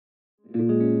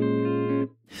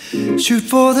Shoot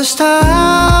for the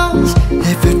stars,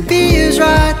 if it feels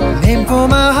right. Aim for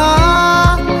my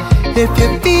heart, if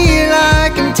you feel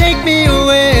like and take me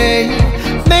away.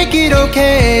 Make it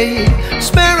okay,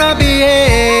 swear I'll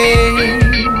behave.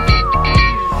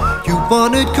 You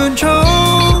wanted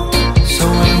control, so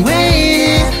I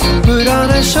waited, put on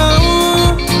a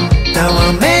show. Now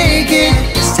I'll make it,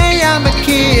 say I'm a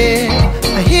kid.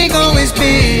 Here goes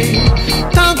big,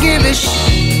 don't give a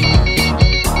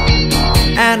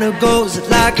and it goes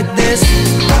like this.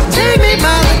 Take me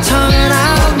by the tongue and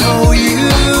I'll know you.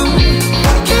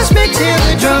 Kiss me till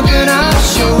we're drunk and I'll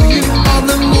show you all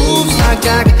the moves like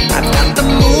Jagger. I've got the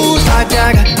moves like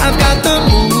Jagger. I've got the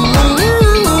moves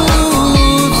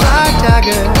like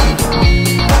Jagger.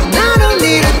 And I don't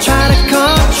need to try to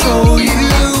control you.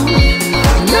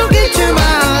 Look into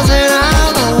my eyes and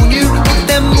I'll own you. With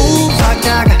them moves like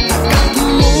Jagger. I've got the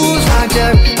moves like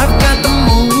Jagger. I've got the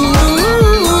moves.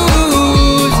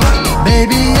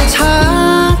 Maybe it's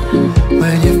hard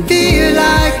when you feel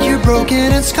like you're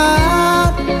broken and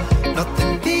scarred.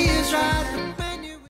 Nothing feels